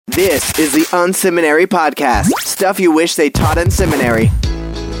This is the Unseminary Podcast. Stuff you wish they taught in seminary.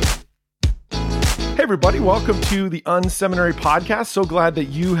 Hey everybody, welcome to the Unseminary Podcast. So glad that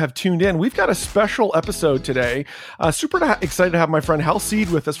you have tuned in. We've got a special episode today. Super excited to have my friend Hal Seed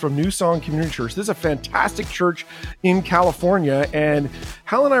with us from New Song Community Church. This is a fantastic church in California, and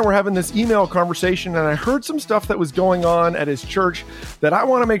Hal and I were having this email conversation, and I heard some stuff that was going on at his church that I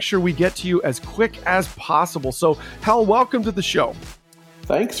want to make sure we get to you as quick as possible. So Hal, welcome to the show.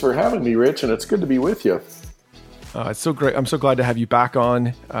 Thanks for having me, Rich, and it's good to be with you. It's so great. I'm so glad to have you back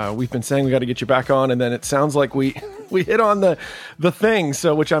on. We've been saying we got to get you back on, and then it sounds like we hit on the thing,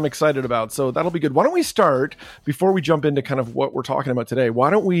 so which I'm excited about. So that'll be good. Why don't we start, before we jump into kind of what we're talking about today,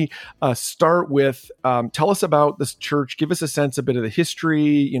 why don't we start with, tell us about this church, give us a bit of the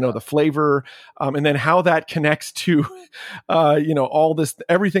history, the flavor, and then how that connects to, all this,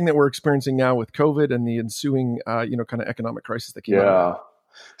 everything that we're experiencing now with COVID and the ensuing, kind of economic crisis that came out of that.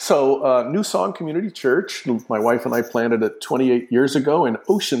 So New Song Community Church, my wife and I planted it 28 years ago in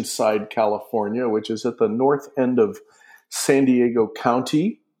Oceanside, California, which is at the north end of San Diego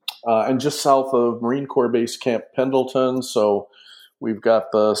County and just south of Marine Corps Base Camp Pendleton. So we've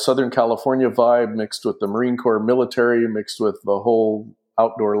got the Southern California vibe mixed with the Marine Corps military, mixed with the whole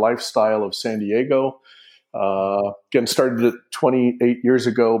outdoor lifestyle of San Diego. Again, started it 28 years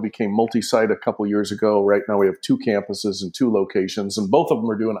ago, became multi-site a couple years ago. Right now we have 2 campuses and 2 locations, and both of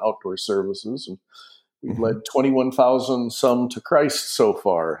them are doing outdoor services. And we've led 21,000 some to Christ so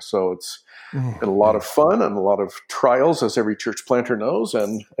far. So it's been a lot of fun and a lot of trials, as every church planter knows,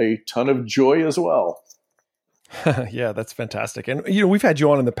 and a ton of joy as well. Yeah, that's fantastic. And, we've had you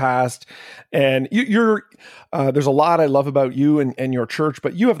on in the past, and you're there's a lot I love about you and your church,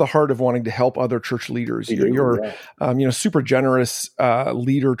 but you have the heart of wanting to help other church leaders. You're super generous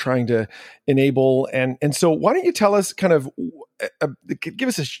leader trying to enable. And so why don't you tell us give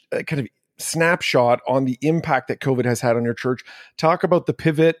us a kind of snapshot on the impact that COVID has had on your church, talk about the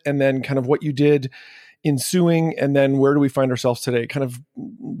pivot, and then kind of what you did ensuing, and then where do we find ourselves today? Kind of,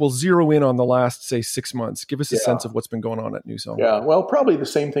 we'll zero in on the last, say, 6 months. Give us a sense of what's been going on at New Song. Yeah, well, probably the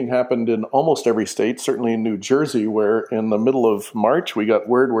same thing happened in almost every state, certainly in New Jersey, where in the middle of March, we got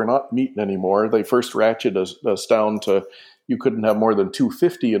word we're not meeting anymore. They first ratcheted us down to you couldn't have more than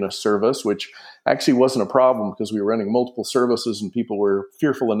 250 in a service, which actually wasn't a problem because we were running multiple services and people were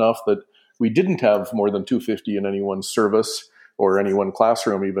fearful enough that we didn't have more than 250 in any one service or any one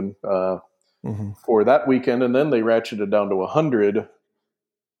classroom even. For that weekend, and then they ratcheted down to 100.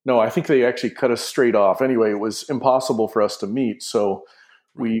 No, I think they actually cut us straight off. Anyway, it was impossible for us to meet. So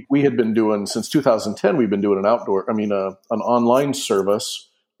we had been doing, since 2010, we've been doing an online service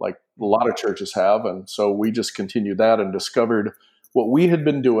like a lot of churches have. And so we just continued that and discovered what we had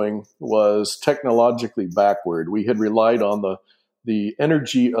been doing was technologically backward. We had relied on the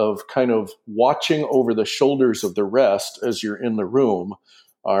energy of kind of watching over the shoulders of the rest as you're in the room.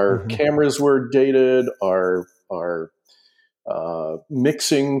 Our cameras were dated. Our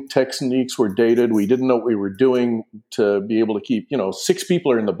mixing techniques were dated. We didn't know what we were doing to be able to keep, 6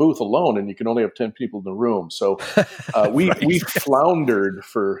 people are in the booth alone, and you can only have 10 people in the room. So we floundered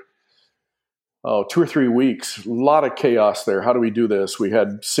for 2 or 3 weeks. A lot of chaos there. How do we do this? We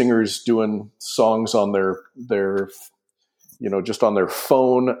had singers doing songs on their just on their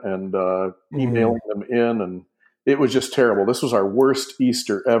phone and emailing them in, and it was just terrible. This was our worst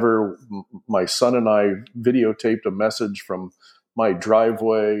Easter ever. My son and I videotaped a message from my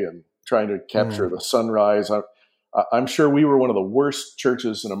driveway and trying to capture the sunrise. I'm sure we were one of the worst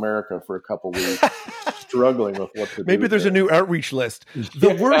churches in America for a couple of weeks, struggling with what to do. Maybe there's a new outreach list.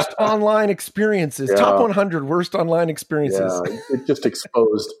 The worst online experiences, top 100 worst online experiences. Yeah, it just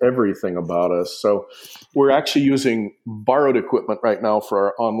exposed everything about us. So we're actually using borrowed equipment right now for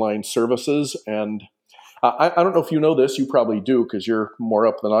our online services, and I don't know if you know this, you probably do because you're more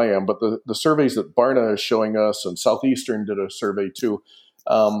up than I am, but the surveys that Barna is showing us, and Southeastern did a survey too,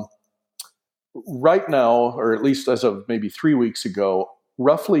 right now, or at least as of maybe 3 weeks ago,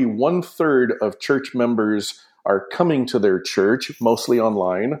 roughly 1/3 of church members are coming to their church, mostly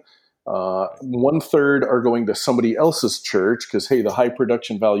online. 1/3 are going to somebody else's church because, hey, the high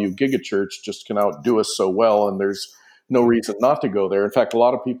production value gigachurch just can outdo us so well, and there's no reason not to go there. In fact, a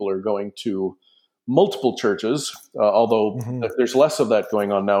lot of people are going to multiple churches, although there's less of that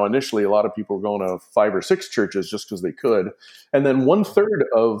going on now. Initially, a lot of people were going to 5 or 6 churches just because they could. And then 1/3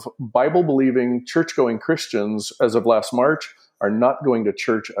 of Bible-believing, church-going Christians, as of last March, are not going to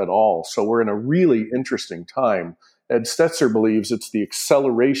church at all. So we're in a really interesting time. Ed Stetzer believes it's the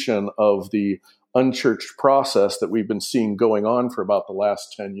acceleration of the unchurched process that we've been seeing going on for about the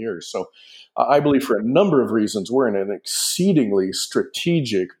last 10 years. So I believe for a number of reasons, we're in an exceedingly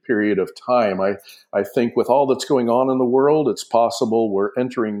strategic period of time. I think with all that's going on in the world, it's possible we're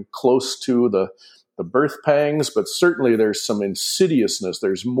entering close to the birth pangs, but certainly there's some insidiousness.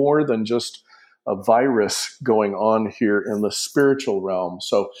 There's more than just a virus going on here in the spiritual realm.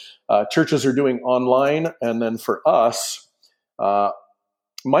 So churches are doing online. And then for us,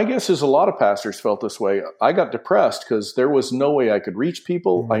 my guess is a lot of pastors felt this way. I got depressed because there was no way I could reach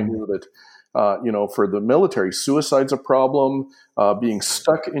people. I knew that, for the military, suicide's a problem. Being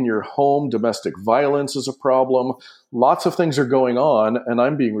stuck in your home, domestic violence is a problem. Lots of things are going on, and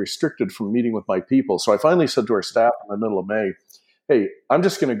I'm being restricted from meeting with my people. So I finally said to our staff in the middle of May, hey, I'm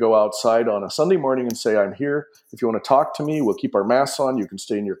just going to go outside on a Sunday morning and say, I'm here. If you want to talk to me, we'll keep our masks on. You can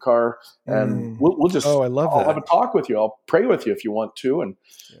stay in your car, and we'll just I'll have a talk with you. I'll pray with you if you want to.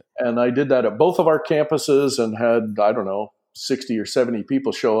 And I did that at both of our campuses and had, 60 or 70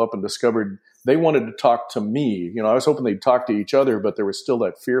 people show up and discovered they wanted to talk to me. I was hoping they'd talk to each other, but there was still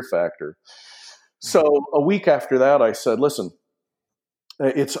that fear factor. So a week after that, I said, listen,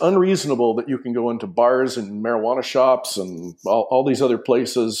 it's unreasonable that you can go into bars and marijuana shops and all these other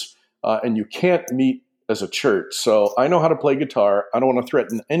places, and you can't meet as a church. So I know how to play guitar. I don't want to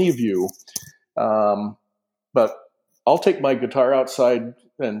threaten any of you, but I'll take my guitar outside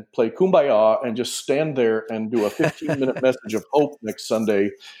and play Kumbaya and just stand there and do a 15-minute message of hope next Sunday.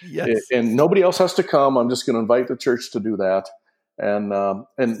 Yes. And nobody else has to come. I'm just going to invite the church to do that. And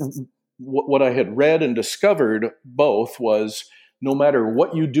what I had read and discovered both was no matter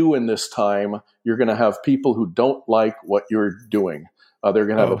what you do in this time, you're going to have people who don't like what you're doing. They're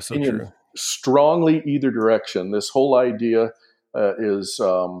going to have opinion strongly either direction. This whole idea is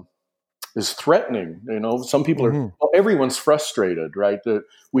threatening. Some people are, everyone's frustrated, right?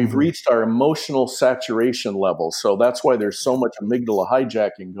 We've reached our emotional saturation level. So that's why there's so much amygdala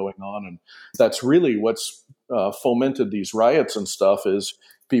hijacking going on. And that's really what's fomented these riots and stuff is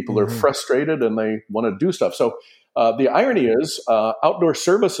people are frustrated and they want to do stuff. So the irony is outdoor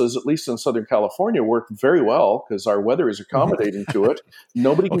services, at least in Southern California, work very well because our weather is accommodating to it.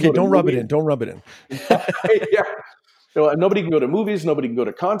 Nobody can go to Don't rub it in. Don't rub it in. Yeah. Nobody can go to movies. Nobody can go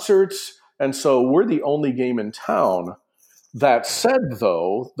to concerts. And so we're the only game in town. That said,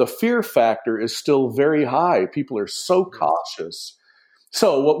 though, the fear factor is still very high. People are so cautious.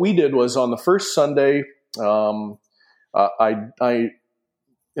 So what we did was on the first Sunday, I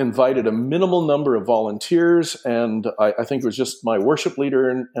invited a minimal number of volunteers, and I think it was just my worship leader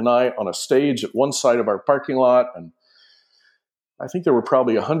and I on a stage at one side of our parking lot. And I think there were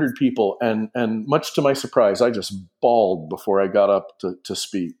probably 100 people, and much to my surprise, I just bawled before I got up to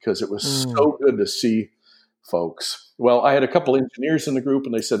speak because it was so good to see folks. Well, I had a couple engineers in the group,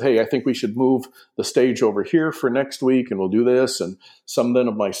 and they said, hey, I think we should move the stage over here for next week, and we'll do this. And some then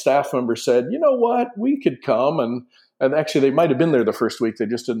of my staff members said, you know what, we could come. And actually, they might have been there the first week. They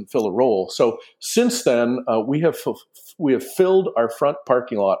just didn't fill a role. So since then, we have filled our front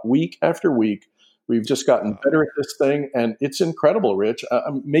parking lot week after week. We've just gotten better at this thing, and it's incredible, Rich.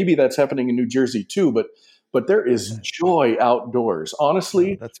 Maybe that's happening in New Jersey too, but there is joy outdoors.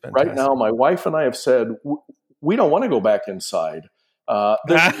 Honestly, right now, my wife and I have said we don't want to go back inside.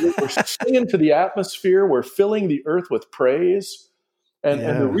 We're staying to the atmosphere. We're filling the earth with praise. And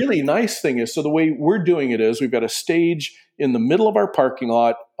the really nice thing is, so the way we're doing it is we've got a stage in the middle of our parking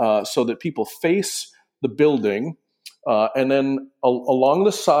lot so that people face the building. And then along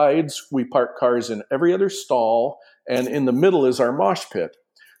the sides, we park cars in every other stall. And in the middle is our mosh pit.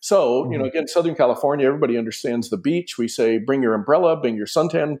 So, again, Southern California, everybody understands the beach. We say, bring your umbrella, bring your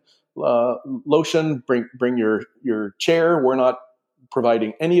suntan lotion, bring your chair. We're not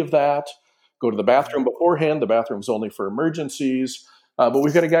providing any of that. Go to the bathroom beforehand. The bathroom's only for emergencies. But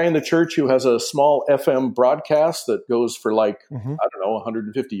we've got a guy in the church who has a small FM broadcast that goes for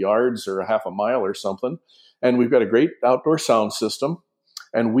 150 yards or a half a mile or something. And we've got a great outdoor sound system.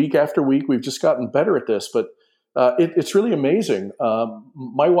 And week after week, we've just gotten better at this. But it's really amazing.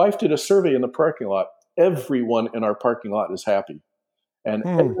 My wife did a survey in the parking lot. Everyone in our parking lot is happy. And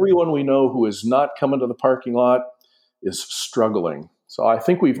everyone we know who is not coming to the parking lot is struggling. So I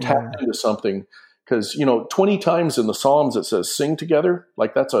think we've tapped into something. Because, 20 times in the Psalms it says sing together,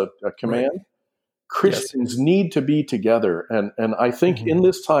 like that's a command. Right. Christians need to be together. And I think in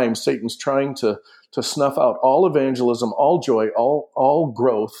this time, Satan's trying to snuff out all evangelism, all joy, all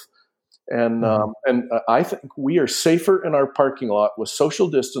growth. And I think we are safer in our parking lot with social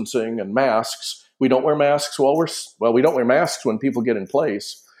distancing and masks. We don't wear masks we don't wear masks when people get in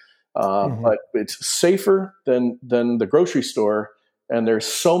place. But it's safer than the grocery store. And there's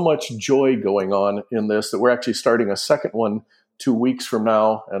so much joy going on in this that we're actually starting a second one 2 weeks from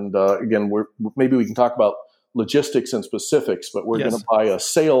now. And again, maybe we can talk about logistics and specifics, but we're going to buy a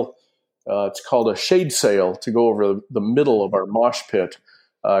sail. It's called a shade sail to go over the middle of our mosh pit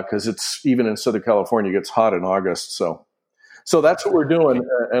because it's even in Southern California, it gets hot in August. So that's what we're doing.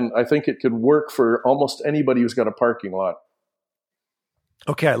 And I think it could work for almost anybody who's got a parking lot.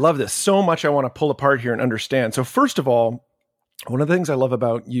 Okay, I love this so much. I want to pull apart here and understand. So first of all, one of the things I love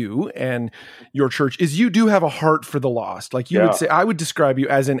about you and your church is you do have a heart for the lost. Like you would say, I would describe you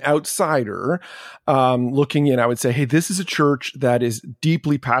as an outsider looking in. I would say, hey, this is a church that is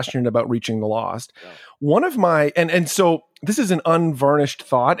deeply passionate about reaching the lost. Yeah. One of my, and so this is an unvarnished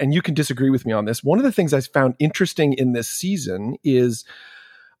thought, and you can disagree with me on this. One of the things I found interesting in this season is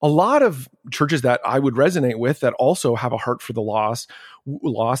a lot of churches that I would resonate with that also have a heart for the lost.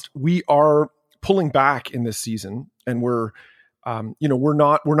 We are pulling back in this season, and we're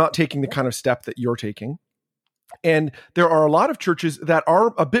not taking the kind of step that you're taking. And there are a lot of churches that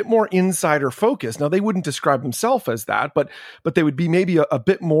are a bit more insider focused. Now, they wouldn't describe themselves as that, but they would be maybe a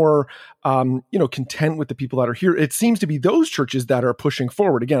bit more, content with the people that are here. It seems to be those churches that are pushing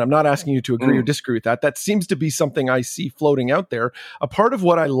forward. Again, I'm not asking you to agree or disagree with that. That seems to be something I see floating out there. A part of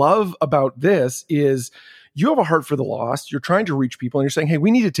what I love about this is you have a heart for the lost. You're trying to reach people and you're saying, hey, we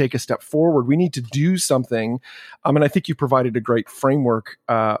need to take a step forward. We need to do something. And I think you provided a great framework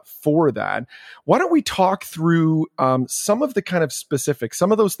for that. Why don't we talk through some of the kind of specifics,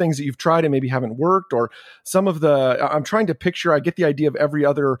 some of those things that you've tried and maybe haven't worked, or some of I'm trying to picture, I get the idea of every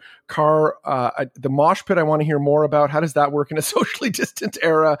other car, the mosh pit I want to hear more about. How does that work in a socially distant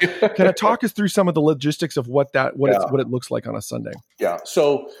era? Can I talk us through some of the logistics of what it looks like on a Sunday? Yeah.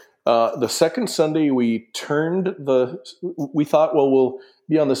 So the second Sunday we thought, well, we'll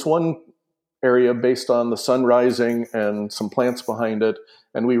be on this one area based on the sun rising and some plants behind it.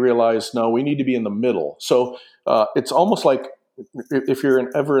 And we realized, no, we need to be in the middle. So it's almost like if you're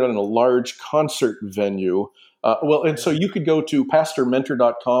ever in a large concert venue, and so you could go to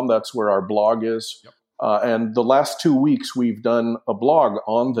pastormentor.com. That's where our blog is. Yep. And the last 2 weeks we've done a blog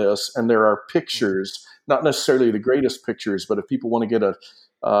on this, and there are pictures, not necessarily the greatest pictures, but if people want to get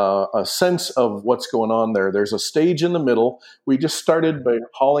a sense of what's going on there. There's a stage in the middle. We just started by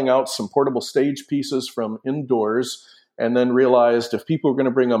hauling out some portable stage pieces from indoors, and then realized if people were going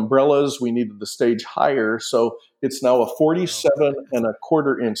to bring umbrellas, we needed the stage higher. So it's now a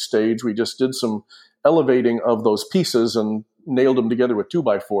 47.25-inch stage. We just did some elevating of those pieces and nailed them together with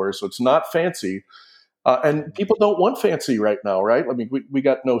 2x4s. So it's not fancy. And people don't want fancy right now, right? I mean, we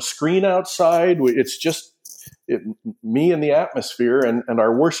got no screen outside. It's just me and the atmosphere and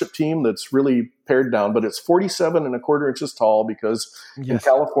our worship team that's really pared down, but it's 47.25 inches tall because in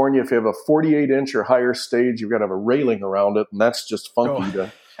California, if you have a 48-inch or higher stage, you've got to have a railing around it. And that's just funky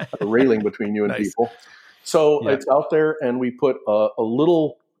to have a railing between you and people. So it's out there, and we put a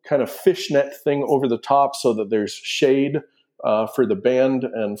little kind of fishnet thing over the top so that there's shade for the band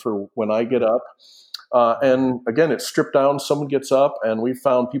and for when I get up. And again, it's stripped down. Someone gets up, and we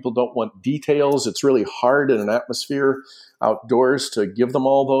found people don't want details. It's really hard in an atmosphere outdoors to give them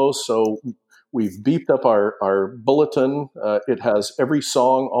all those. So we've beefed up our bulletin. It has every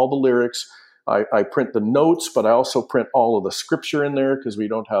song, all the lyrics. I print the notes, but I also print all of the scripture in there because we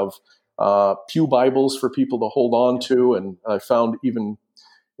don't have pew Bibles for people to hold on to. And I found even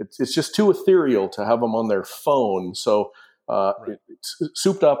it's just too ethereal to have them on their phone. So it's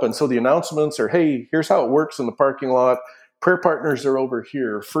souped up. And so the announcements are, hey, here's how it works in the parking lot. Prayer partners are over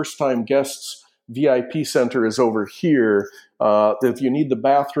here. First time guests VIP center is over here. If you need the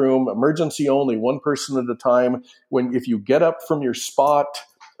bathroom, emergency only, one person at a time. If you get up from your spot,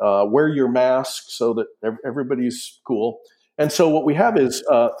 wear your mask so that everybody's cool. And so what we have is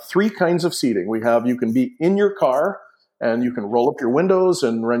 3 kinds of seating. You can be in your car, and you can roll up your windows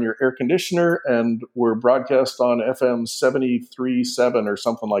and run your air conditioner, and we're broadcast on FM 73.7 or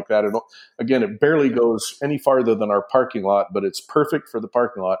something like that. It barely goes any farther than our parking lot, but it's perfect for the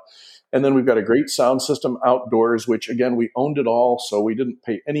parking lot. And then we've got a great sound system outdoors, which, again, we owned it all, so we didn't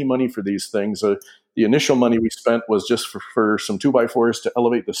pay any money for these things. The initial money we spent was just for some 2x4s to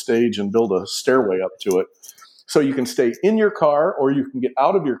elevate the stage and build a stairway up to it. So you can stay in your car or you can get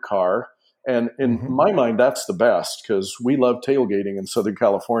out of your car. And in my mind, that's the best because we love tailgating in Southern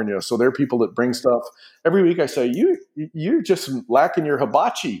California. So there are people that bring stuff. Every week I say, you're just lacking your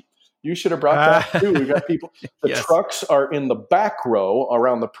hibachi. You should have brought that too. We got people. The trucks are in the back row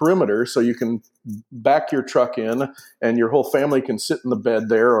around the perimeter, so you can back your truck in and your whole family can sit in the bed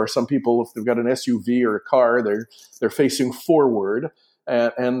there. Or some people, if they've got an SUV or a car, they're facing forward.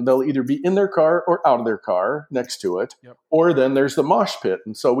 and they'll either be in their car or out of their car next to it. Yep. Or then there's the mosh pit.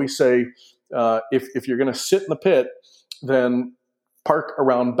 And so we say, if you're going to sit in the pit, then park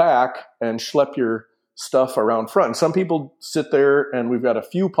around back and schlep your stuff around front. And some people sit there, and we've got a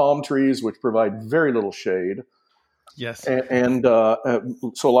few palm trees which provide very little shade. Yes. And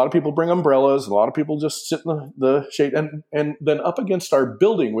so a lot of people bring umbrellas. A lot of people just sit in the shade. And then up against our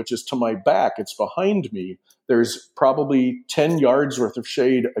building, which is to my back, it's behind me, there's probably 10 yards worth of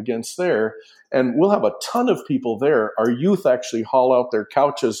shade against there. And we'll have a ton of people there. Our youth actually haul out their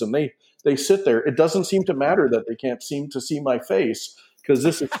couches, and they sit there. It doesn't seem to matter that they can't seem to see my face, because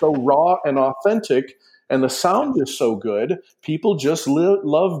this is so raw and authentic. And the sound is so good. People just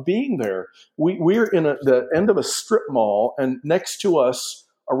love being there. We're in the end of a strip mall, and next to us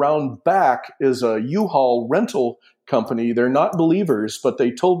around back is a U-Haul rental company. They're not believers, but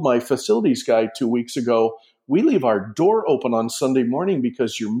they told my facilities guy 2 weeks ago, we leave our door open on Sunday morning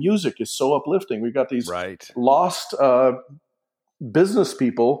because your music is so uplifting. We've got these lost business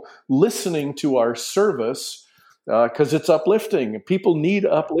people listening to our service because it's uplifting. People need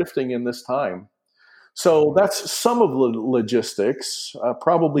uplifting in this time. So that's some of the logistics.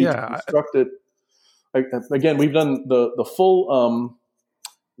 Probably to construct it. Again, we've done the full.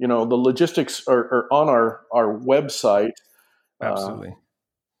 The logistics are on our website. Absolutely.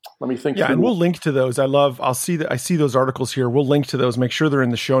 Let me think. Yeah, and we'll link to those. I see those articles here. We'll link to those. Make sure they're in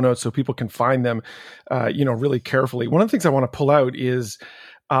the show notes so people can find them. Really carefully. One of the things I want to pull out is.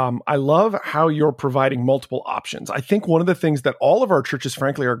 I love how you're providing multiple options. I think one of the things that all of our churches,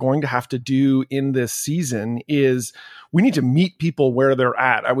 frankly, are going to have to do in this season is we need to meet people where they're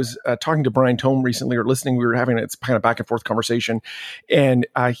at. I was talking to Brian Tome recently, or listening. We were having it's kind of back and forth conversation, and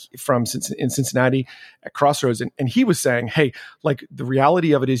in Cincinnati at Crossroads, and he was saying, "Hey, like the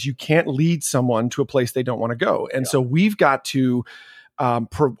reality of it is you can't lead someone to a place they don't want to go, and so we've got to."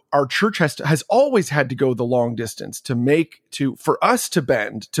 Our church has always had to go the long distance for us to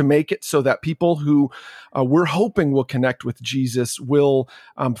bend, to make it so that people who we're hoping will connect with Jesus will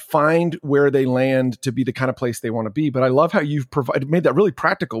find where they land to be the kind of place they want to be. But I love how you've made that really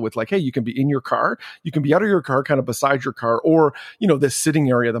practical with like, hey, you can be in your car, you can be out of your car, kind of beside your car, or, this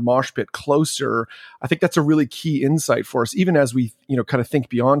sitting area, the mosh pit closer. I think that's a really key insight for us, even as we, kind of think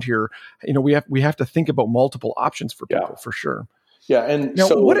beyond here. We have to think about multiple options for people for sure. Yeah, and now,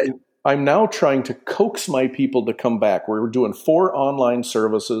 I'm now trying to coax my people to come back. We're doing 4 online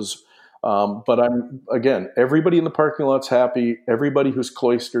services, but everybody in the parking lot's happy. Everybody who's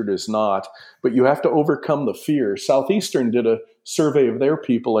cloistered is not, but you have to overcome the fear. Southeastern did a survey of their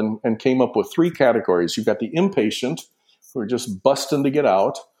people and came up with 3 categories. You've got the impatient, who are just busting to get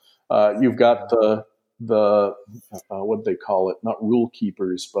out. You've got the what do they call it? Not rule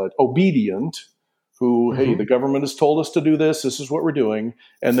keepers, but obedient, who, hey, the government has told us to do this. This is what we're doing.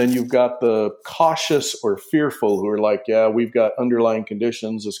 And then you've got the cautious or fearful, who are like, yeah, we've got underlying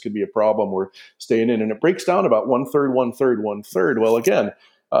conditions. This could be a problem. We're staying in. And it breaks down about 1/3, 1/3, 1/3. Well, again,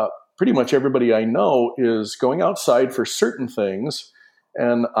 pretty much everybody I know is going outside for certain things.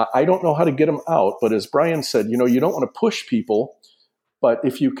 And I don't know how to get them out. But as Brian said, you don't want to push people, but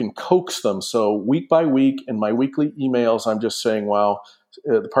if you can coax them. So week by week in my weekly emails, I'm just saying, wow,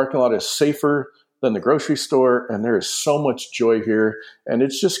 the parking lot is safer than the grocery store, and there is so much joy here, and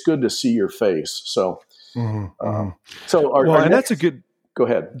it's just good to see your face. So, that's a good. Go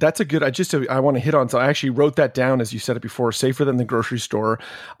ahead. That's a good. I want to hit on. So I actually wrote that down as you said it before. Safer than the grocery store.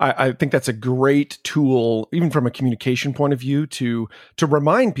 I think that's a great tool, even from a communication point of view, to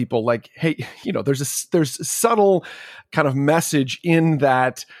remind people, like, hey, there's a subtle kind of message in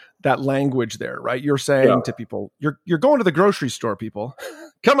that language there, right? You're saying to people, you're going to the grocery store, people.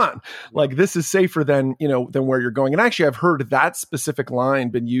 Come on. Like, this is safer than where you're going. And actually, I've heard that specific line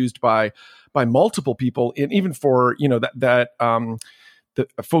been used by multiple people, and even for, the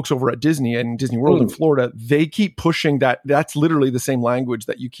folks over at Disney and Disney World in Florida, they keep pushing that. That's literally the same language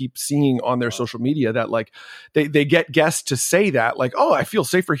that you keep seeing on their social media, that like they get guests to say that, like, oh, I feel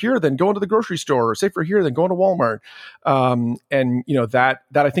safer here than going to the grocery store, or safer here than going to Walmart.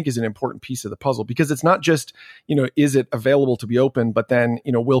 That I think is an important piece of the puzzle, because it's not just, is it available to be open, but then,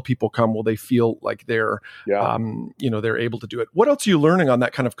 will people come? Will they feel like they're able to do it? What else are you learning on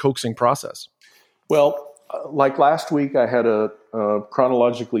that kind of coaxing process? Well, like last week, I had a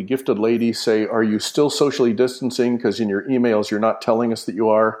chronologically gifted lady say, are you still socially distancing? Because in your emails, you're not telling us that you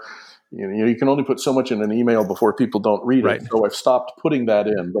are. You can only put so much in an email before people don't read it. So I've stopped putting that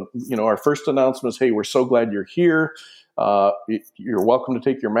in. But, our first announcement is, hey, we're so glad you're here. You're welcome to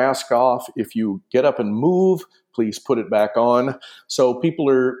take your mask off. If you get up and move, please put it back on. So people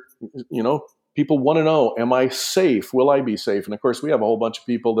are, people want to know, am I safe? Will I be safe? And of course, we have a whole bunch of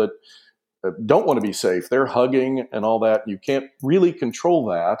people that don't want to be safe. They're hugging and all that. You can't really control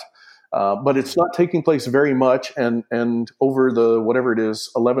that. But it's not taking place very much. And over the, whatever it is,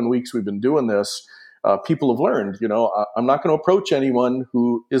 11 weeks we've been doing this, people have learned, I'm not going to approach anyone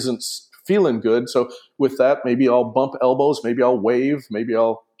who isn't feeling good. So with that, maybe I'll bump elbows, maybe I'll wave, maybe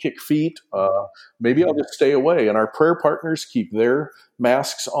I'll kick feet, maybe I'll just stay away. And our prayer partners keep their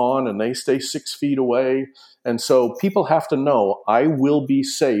masks on and they stay 6 feet away. And so people have to know, I will be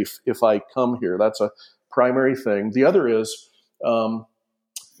safe if I come here. That's a primary thing. The other is,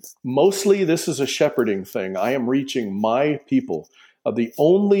 mostly this is a shepherding thing. I am reaching my people. The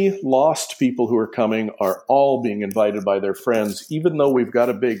only lost people who are coming are all being invited by their friends, even though we've got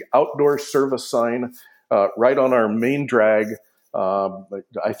a big outdoor service sign right on our main drag.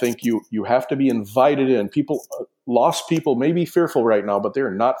 I think you have to be invited in. Lost people may be fearful right now, but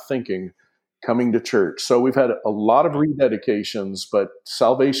they're not thinking coming to church. So we've had a lot of rededications, but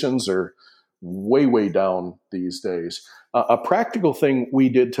salvations are way, way down these days. A practical thing we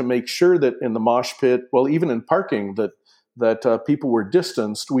did to make sure that in the mosh pit, well, even in parking, that people were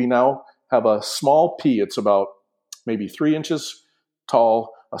distanced, we now have a small P. It's about maybe 3 inches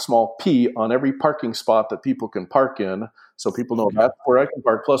tall, a small P on every parking spot that people can park in. So people know that's where I can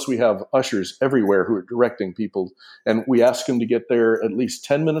park. Plus we have ushers everywhere who are directing people. And we ask them to get there at least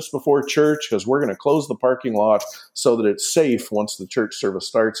 10 minutes before church because we're going to close the parking lot so that it's safe once the church service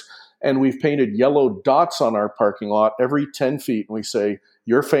starts. And we've painted yellow dots on our parking lot every 10 feet. And we say,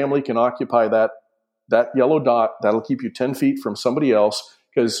 your family can occupy that yellow dot. That'll keep you 10 feet from somebody else.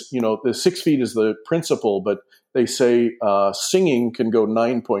 Because, the 6 feet is the principle, but they say singing can go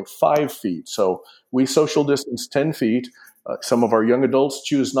 9.5 feet. So we social distance 10 feet. Some of our young adults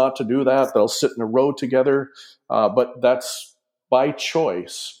choose not to do that. They'll sit in a row together, but that's by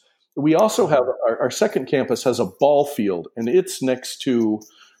choice. We also have our second campus has a ball field, and it's next to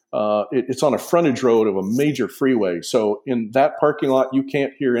it's on a frontage road of a major freeway. So in that parking lot, you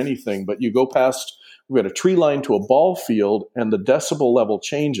can't hear anything, but you go past, we've got a tree line to a ball field, and the decibel level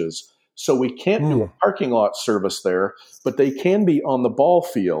changes. So we can't do a parking lot service there, but they can be on the ball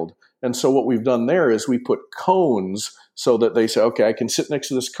field. And so what we've done there is we put cones so that they say, okay, I can sit next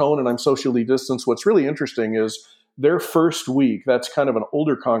to this cone and I'm socially distanced. What's really interesting is their first week, that's kind of an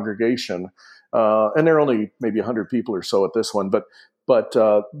older congregation, and they're only maybe 100 people or so at this one, but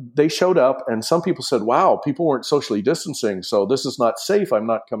they showed up and some people said, wow, people weren't socially distancing, so this is not safe. I'm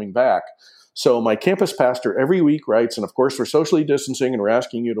not coming back. So my campus pastor every week writes, and of course we're socially distancing and we're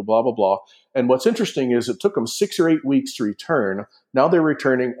asking you to blah, blah, blah. And what's interesting is it took them 6 or 8 weeks to return. Now they're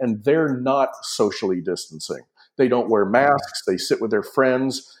returning and they're not socially distancing. They don't wear masks. They sit with their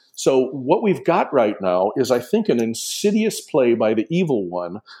friends. So what we've got right now is, I think, an insidious play by the evil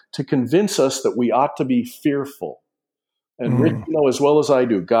one to convince us that we ought to be fearful. And Rick, as well as I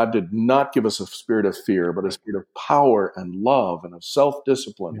do, God did not give us a spirit of fear, but a spirit of power and love and of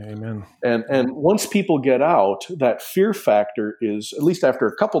self-discipline. Amen. And once people get out, that fear factor is, at least after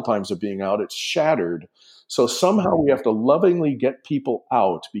a couple times of being out, it's shattered. So somehow we have to lovingly get people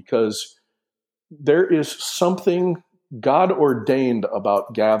out, because there is something God ordained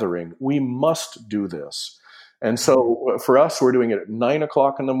about gathering. We must do this. And so for us, we're doing it at 9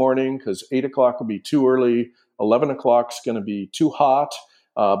 o'clock in the morning because 8 o'clock will be too early. 11 o'clock is going to be too hot.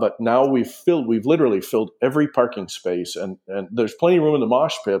 But now we've literally filled every parking space, and there's plenty of room in the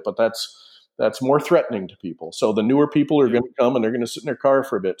mosh pit, but that's more threatening to people. So the newer people are going to come and they're going to sit in their car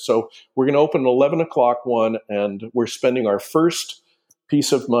for a bit. So we're going to open an 11 o'clock one, and we're spending our first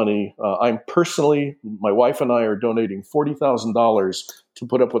piece of money. My wife and I are donating $40,000 to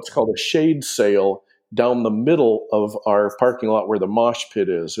put up what's called a shade sail down the middle of our parking lot where the mosh pit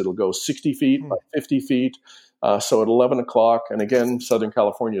is. It'll go 60 feet by 50 feet. So at 11 o'clock, and again, Southern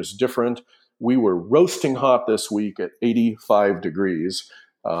California is different. We were roasting hot this week at 85 degrees.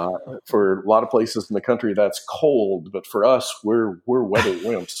 For a lot of places in the country, that's cold, but for us, we're weather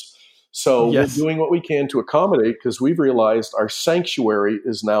wimps. So We're doing what we can to accommodate, because we've realized our sanctuary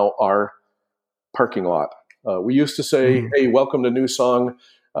is now our parking lot. We used to say, hey, welcome to New Song.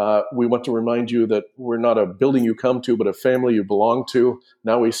 We want to remind you that we're not a building you come to, but a family you belong to.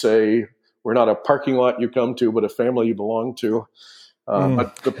 Now we say, we're not a parking lot you come to, but a family you belong to.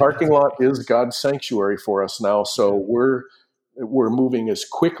 But the parking lot is God's sanctuary for us now. So we're moving as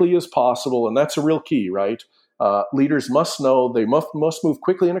quickly as possible. And that's a real key, right? Leaders must know they must move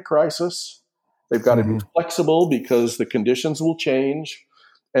quickly in a crisis. They've got to be flexible because the conditions will change.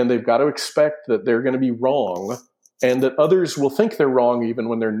 And they've got to expect that they're going to be wrong. and that others will think they're wrong even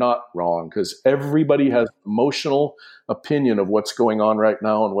when they're not wrong, because everybody has emotional opinion of what's going on right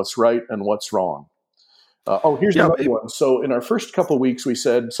now and what's right and what's wrong. Here's another one. So in our first couple of weeks, we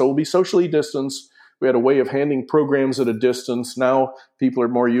said, so we'll be socially distanced. We had a way of handing programs at a distance. Now people are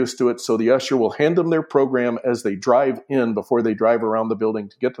more used to it. So the usher will hand them their program as they drive in before they drive around the building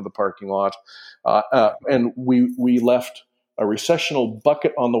to get to the parking lot. And we left a recessional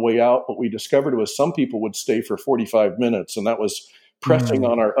bucket on the way out. What we discovered was some people would stay for 45 minutes, and that was pressing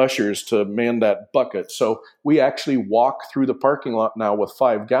on our ushers to man that bucket. So we actually walk through the parking lot now with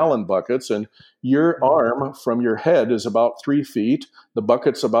 5-gallon buckets, and your arm from your head is about 3 feet. The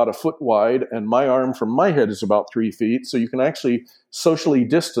bucket's about a foot wide, and my arm from my head is about 3 feet. So you can actually socially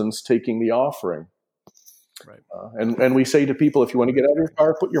distance taking the offering. Right. And we say to people, if you want to get out of your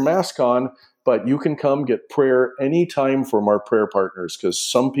car, put your mask on, but you can come get prayer anytime from our prayer partners, because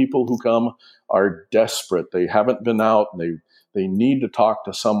some people who come are desperate. They haven't been out, and they need to talk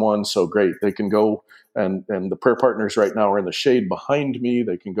to someone. So great. They can go, and the prayer partners right now are in the shade behind me.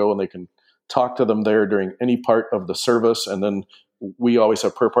 They can go and they can talk to them there during any part of the service. And then we always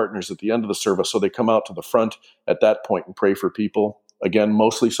have prayer partners at the end of the service. So they come out to the front at that point and pray for people. Again,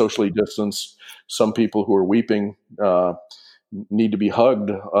 mostly socially distanced. Some people who are weeping need to be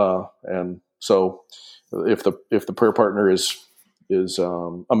hugged. And so if the prayer partner is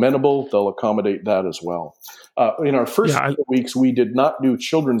amenable, they'll accommodate that as well. In our first weeks, we did not do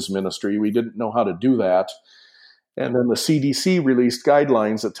children's ministry. We didn't know how to do that. And then the CDC released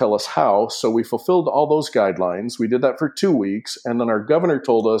guidelines that tell us how. So we fulfilled all those guidelines. We did that for 2 weeks. And then our governor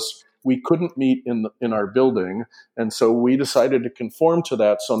told us we couldn't meet in our building. And so we decided to conform to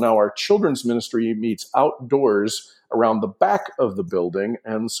that. So now our children's ministry meets outdoors around the back of the building.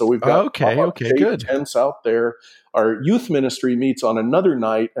 And so we've got good tents out there. Our youth ministry meets on another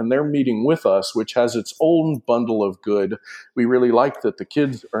night, and they're meeting with us, which has its own bundle of good. We really like that the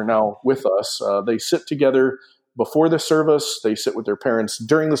kids are now with us. They sit together before the service, they sit with their parents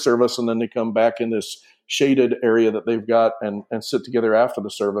during the service, and then they come back in this shaded area that they've got and sit together after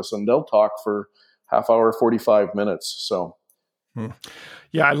the service, and they'll talk for half hour, 45 minutes. So.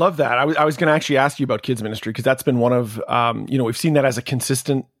 Yeah, I love that. I was going to actually ask you about kids ministry, because that's been one of, we've seen that as a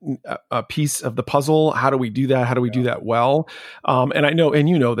consistent piece of the puzzle. How do we do that? How do we do that well? And I know, and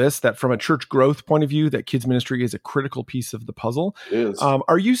you know this, that from a church growth point of view, that kids ministry is a critical piece of the puzzle. It is.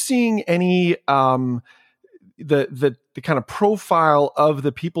 Are you seeing any, the kind of profile of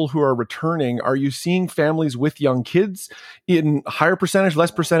the people who are returning? Are you seeing families with young kids in higher percentage, less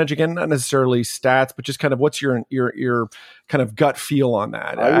percentage? Again, not necessarily stats, but just kind of what's your kind of gut feel on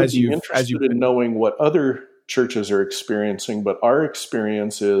that? I would be interested in knowing what other churches are experiencing, but our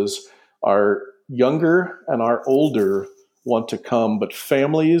experience is our younger and our older want to come, but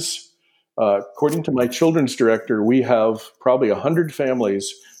families, according to my children's director, we have probably 100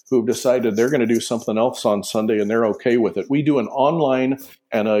 families who have decided they're going to do something else on Sunday, and they're okay with it. We do an online,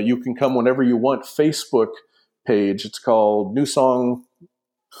 and you can come whenever you want, Facebook page. It's called New Song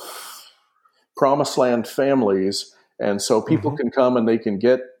Promised Land Families. And so people can come and they can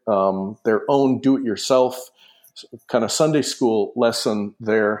get their own do-it-yourself kind of Sunday school lesson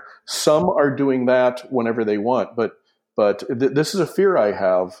there. Some are doing that whenever they want, but this is a fear I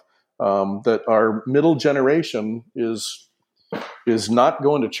have, that our middle generation is not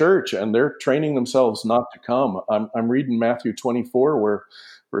going to church, and they're training themselves not to come. I'm reading Matthew 24, where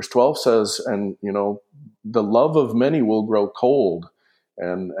verse 12 says, and the love of many will grow cold.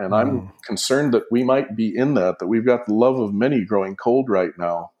 And I'm concerned that we might be in that we've got the love of many growing cold right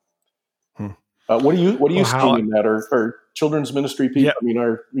now. What are you seeing in that? Are children's ministry people? Yeah. I mean,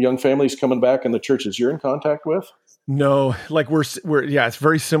 are young families coming back in the churches you're in contact with? No, like we're it's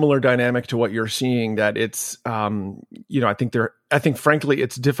very similar dynamic to what you're seeing, that it's, I think frankly,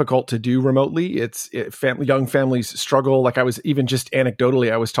 it's difficult to do remotely. Young families struggle. Like I was even just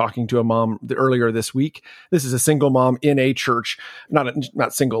anecdotally, I was talking to a mom earlier this week. This is a single mom in a church,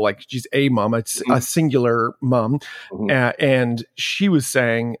 not single, like she's a mom. It's a singular mom. And she was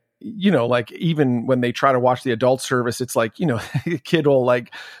saying, like even when they try to watch the adult service, it's like, a kid will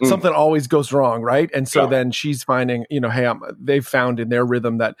something always goes wrong. Right. And so then she's finding, hey, they've found in their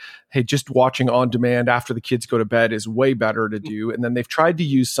rhythm that, hey, just watching on demand after the kids go to bed is way better to do. And then they've tried to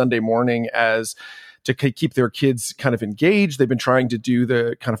use Sunday morning to keep their kids kind of engaged. They've been trying to do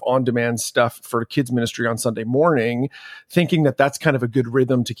the kind of on-demand stuff for kids ministry on Sunday morning, thinking that that's kind of a good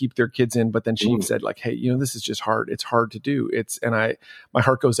rhythm to keep their kids in. But then she said, like, hey, this is just hard. It's hard to do. My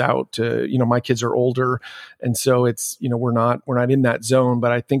heart goes out to, my kids are older. And so it's, we're not in that zone,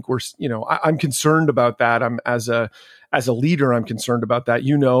 but I think I'm concerned about that. I'm as as a leader, I'm concerned about that.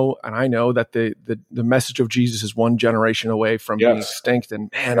 You know, and I know that the message of Jesus is one generation away from being extinct. And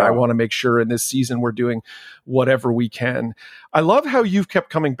man, I want to make sure in this season we're doing whatever we can. I love how you've kept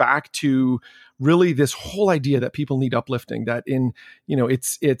coming back to really this whole idea that people need uplifting, that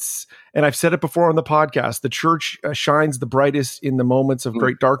it's, and I've said it before on the podcast, the church shines the brightest in the moments of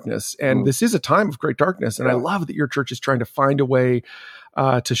great darkness. And this is a time of great darkness. And I love that your church is trying to find a way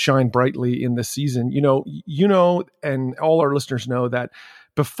to shine brightly in this season. You know, and all our listeners know that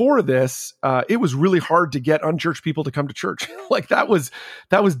before this, it was really hard to get unchurched people to come to church. Like that was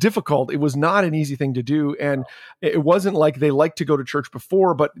difficult. It was not an easy thing to do. And it wasn't like they liked to go to church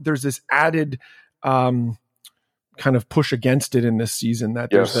before, but there's this added, kind of push against it in this season,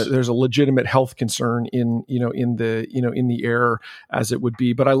 that there's a legitimate health concern in the air, as it would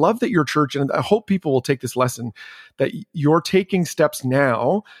be. But I love that your church, and I hope people will take this lesson, that you're taking steps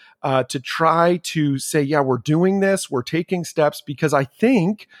now to try to say, yeah, we're doing this, we're taking steps, because I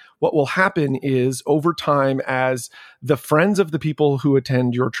think what will happen is over time, as the friends of the people who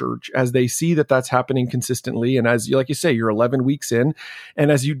attend your church, as they see that that's happening consistently, and as like you say, you're 11 weeks in,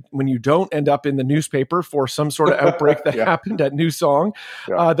 and when you don't end up in the newspaper for some sort of outbreak that happened at New Song,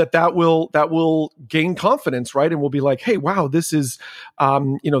 that will gain confidence, right? And we'll be like, hey, wow, this is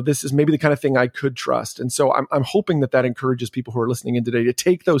maybe the kind of thing I could trust. And so I'm hoping that encourages people who are listening in today to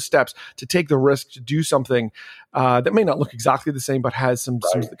take those steps, to take the risk, to do something that may not look exactly the same, but has some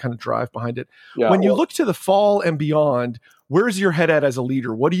kind of drive behind it. When you look to the fall and beyond, where's your head at as a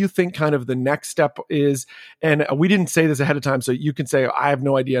leader? What do you think kind of the next step is? And we didn't say this ahead of time, so you can say, I have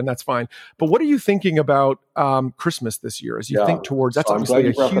no idea, and that's fine. But what are you thinking about Christmas this year as you think towards, that's obviously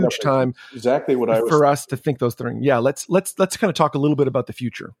a huge time exactly what for us to think those things. Yeah, let's kind of talk a little bit about the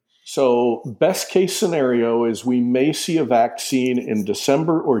future. So best case scenario is we may see a vaccine in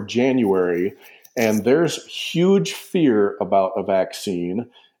December or January, and there's huge fear about a vaccine.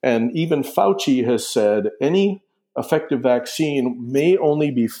 And even Fauci has said any effective vaccine may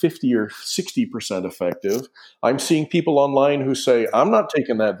only be 50 or 60% effective. I'm seeing people online who say, I'm not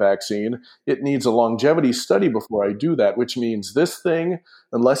taking that vaccine. It needs a longevity study before I do that, which means this thing,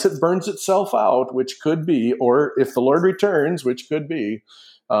 unless it burns itself out, which could be, or if the Lord returns, which could be,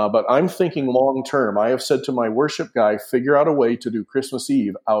 but I'm thinking long term. I have said to my worship guy, figure out a way to do Christmas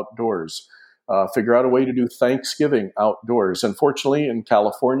Eve outdoors. Figure out a way to do Thanksgiving outdoors. And fortunately, in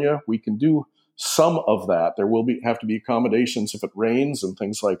California, we can do some of that. There will have to be accommodations if it rains and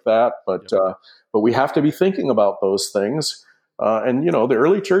things like that. But we have to be thinking about those things. And the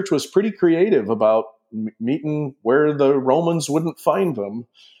early church was pretty creative about meeting where the Romans wouldn't find them.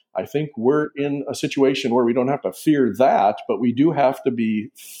 I think we're in a situation where we don't have to fear that, but we do have to be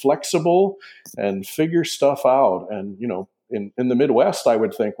flexible and figure stuff out. And, in the Midwest, I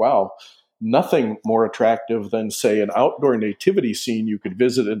would think, wow, nothing more attractive than, say, an outdoor nativity scene you could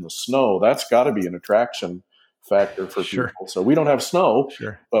visit in the snow. That's got to be an attraction factor for people. So we don't have snow,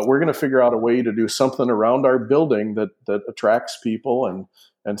 but we're going to figure out a way to do something around our building that attracts people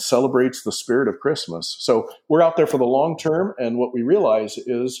and celebrates the spirit of Christmas. So we're out there for the long term. And what we realize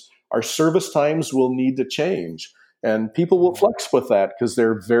is our service times will need to change. And people will flex with that because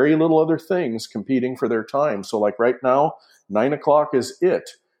there are very little other things competing for their time. So like right now, 9 o'clock is it.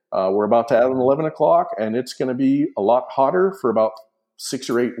 We're about to add an 11 o'clock, and it's going to be a lot hotter for about 6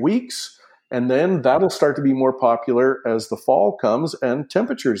 or 8 weeks. And then that'll start to be more popular as the fall comes and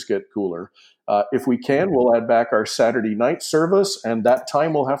temperatures get cooler. If we can, we'll add back our Saturday night service, and that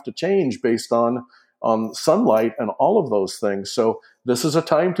time will have to change based on sunlight and all of those things. So this is a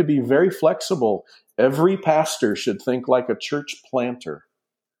time to be very flexible. Every pastor should think like a church planter.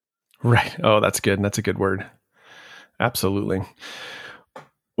 Right. Oh, that's good. That's a good word. Absolutely.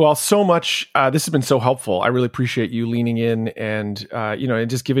 Well, so much. This has been so helpful. I really appreciate you leaning in and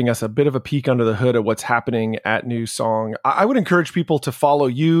just giving us a bit of a peek under the hood of what's happening at New Song. I would encourage people to follow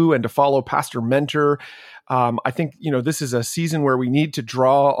you and to follow Pastor Mentor. I think, this is a season where we need to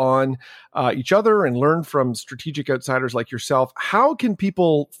draw on each other and learn from strategic outsiders like yourself. How can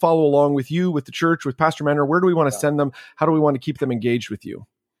people follow along with you, with the church, with Pastor Mentor? Where do we want to send them? How do we want to keep them engaged with you?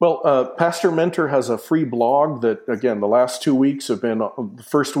 Well, Pastor Mentor has a free blog that, again, the last 2 weeks have been, the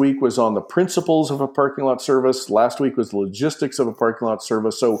first week was on the principles of a parking lot service. Last week was the logistics of a parking lot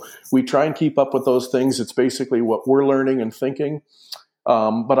service. So we try and keep up with those things. It's basically what we're learning and thinking.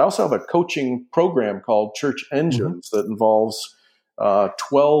 But I also have a coaching program called Church Engines that involves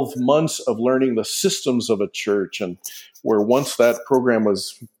 12 months of learning the systems of a church. And where once that program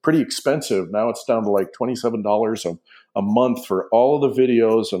was pretty expensive, now it's down to like $27 a month for all of the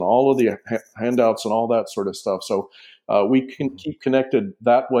videos and all of the handouts and all that sort of stuff. So we can keep connected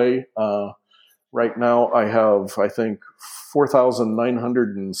that way. right now I have, I think,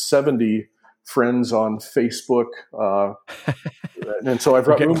 4,970 friends on Facebook. And so I've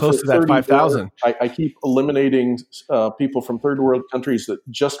got room close for to that 5,000. I keep eliminating people from third world countries that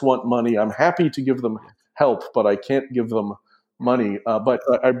just want money. I'm happy to give them help, but I can't give them money. But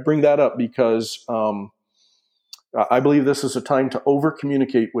I bring that up because I believe this is a time to over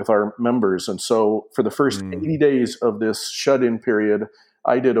communicate with our members. And so for the first 80 days of this shut-in period,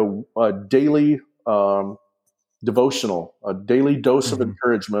 I did a daily devotional, a daily dose of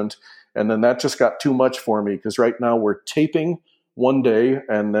encouragement. And then that just got too much for me because right now we're taping one day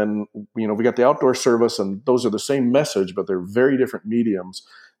and then, we got the outdoor service and those are the same message, but they're very different mediums.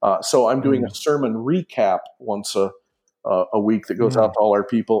 So I'm doing a sermon recap once a week that goes out to all our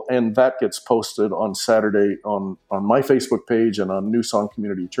people. And that gets posted on Saturday on my Facebook page and on New Song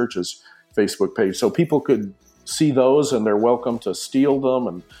Community Church's Facebook page. So people could see those and they're welcome to steal them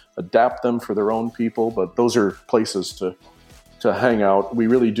and adapt them for their own people. But those are places to hang out. We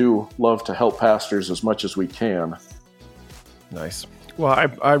really do love to help pastors as much as we can. Nice.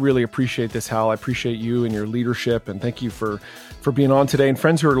 Well, I really appreciate this, Hal. I appreciate you and your leadership, and thank you for being on today. And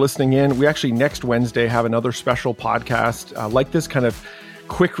friends who are listening in, we actually next Wednesday have another special podcast like this kind of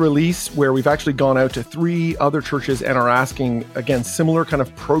quick release where we've actually gone out to 3 other churches and are asking, again, similar kind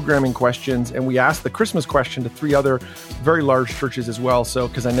of programming questions. And we asked the Christmas question to 3 other very large churches as well. So,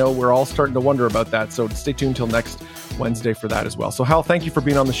 because I know we're all starting to wonder about that. So stay tuned till next Wednesday for that as well. So Hal, thank you for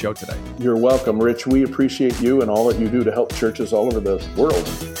being on the show today. You're welcome, Rich. We appreciate you and all that you do to help churches all over the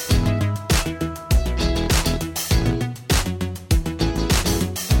world.